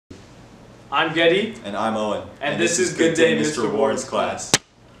I'm Getty. And I'm Owen. And this is Good Day, Mr. Warren's class.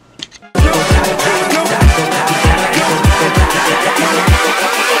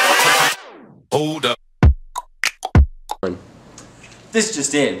 Hold up. This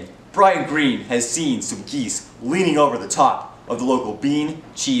just in. Brian Green has seen some geese leaning over the top of the local bean,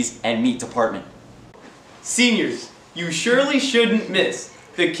 cheese, and meat department. Seniors, you surely shouldn't miss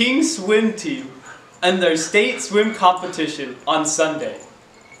the King Swim Team and their state swim competition on Sunday.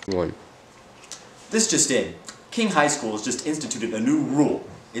 This just in. King High School has just instituted a new rule.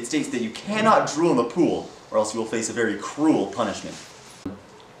 It states that you cannot drool in the pool or else you will face a very cruel punishment.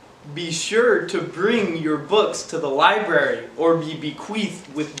 Be sure to bring your books to the library or be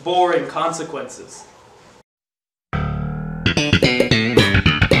bequeathed with boring consequences.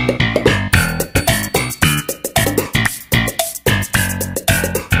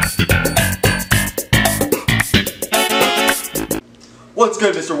 What's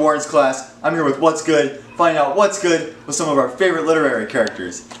good, Mr. Warren's class? I'm here with What's Good, find out what's good with some of our favorite literary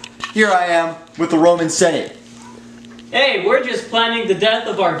characters. Here I am with the Roman Senate. Hey, we're just planning the death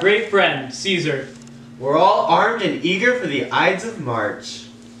of our great friend, Caesar. We're all armed and eager for the Ides of March.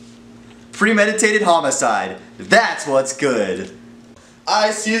 Premeditated homicide. That's what's good.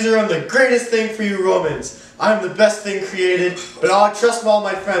 I, Caesar, am the greatest thing for you Romans. I'm the best thing created, but I trust all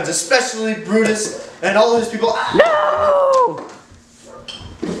my friends, especially Brutus and all those people. No!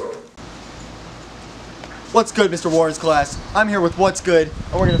 What's good, Mr. Warren's class? I'm here with What's Good,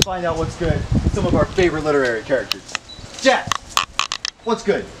 and we're going to find out what's good with some of our favorite literary characters. Jack, what's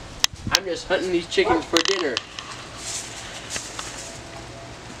good? I'm just hunting these chickens for dinner.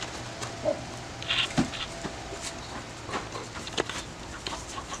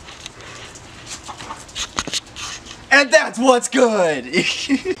 And that's what's good!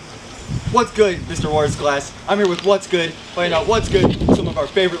 What's good, Mr. Warren's class? I'm here with What's Good, find out what's good with some of our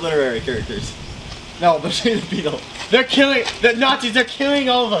favorite literary characters. No, the Beetle. They're killing, the Nazis, they're killing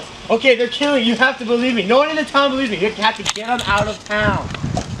all of us. Okay, they're killing, you have to believe me. No one in the town believes me. You have to get them out of town.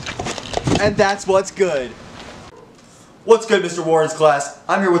 And that's what's good. What's good, Mr. Warren's class?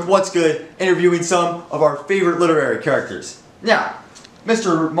 I'm here with What's Good, interviewing some of our favorite literary characters. Now,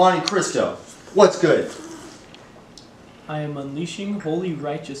 Mr. Monte Cristo, what's good? I am unleashing holy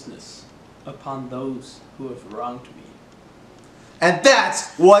righteousness upon those who have wronged me. And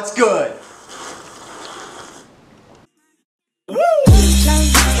that's what's good.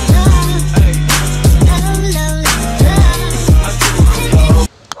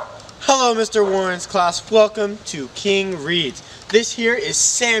 Hello, Mr. Warren's class. Welcome to King Reads. This here is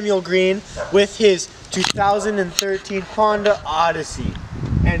Samuel Green with his 2013 Honda Odyssey.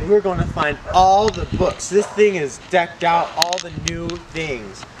 And we're going to find all the books. This thing is decked out, all the new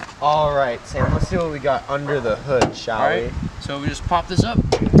things. Alright, Sam, let's see what we got under the hood, shall we? So we just pop this up.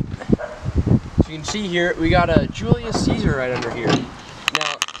 So you can see here, we got a Julius Caesar right under here.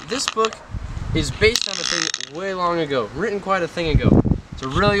 Now, this book is based on a thing way long ago, written quite a thing ago. It's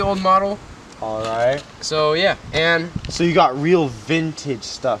a really old model. Alright. So yeah, and so you got real vintage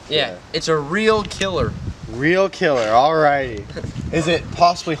stuff yeah, here. It's a real killer. Real killer, alrighty. Is it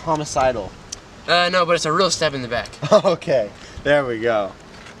possibly homicidal? No, but it's a real stab in the back. Okay, there we go.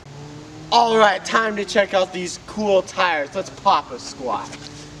 Alright, time to check out these cool tires. Let's pop a squat.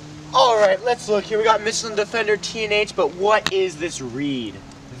 Alright, let's look here. We got Michelin Defender T&H, but what is this read?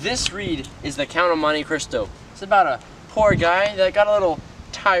 This read is the Count of Monte Cristo. It's about a poor guy that got a little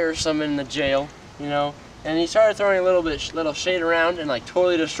tiresome in the jail, you know, and he started throwing a little shade around and like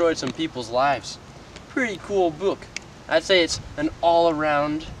totally destroyed some people's lives. Pretty cool book. I'd say it's an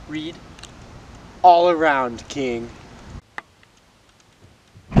all-around read. All around, King.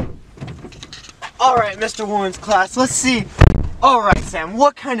 Alright, Mr. Warren's class, let's see. Alright, Sam,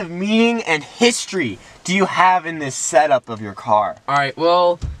 what kind of meaning and history do you have in this setup of your car? Alright,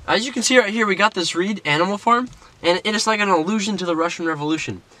 well, as you can see right here, we got this read, Animal Farm, and it is like an allusion to the Russian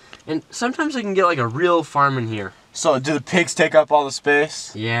Revolution. And sometimes I can get like a real farm in here. So, do the pigs take up all the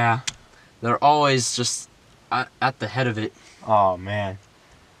space? Yeah, they're always just at the head of it. Oh, man.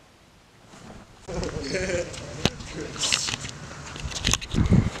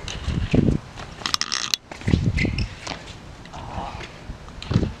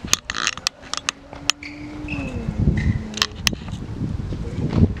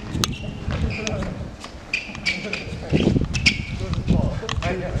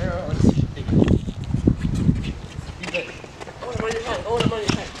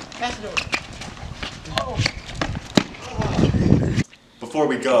 Before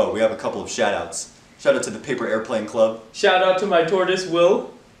we go, we have a couple of shout-outs. Shout out to the Paper Airplane Club. Shout out to my tortoise,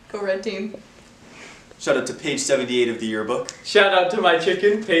 Will. Go Red Team. Shout out to page 78 of the yearbook. Shout out to my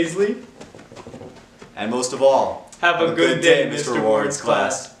chicken, Paisley. And most of all, Have a good day, Mr. Ward's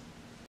class.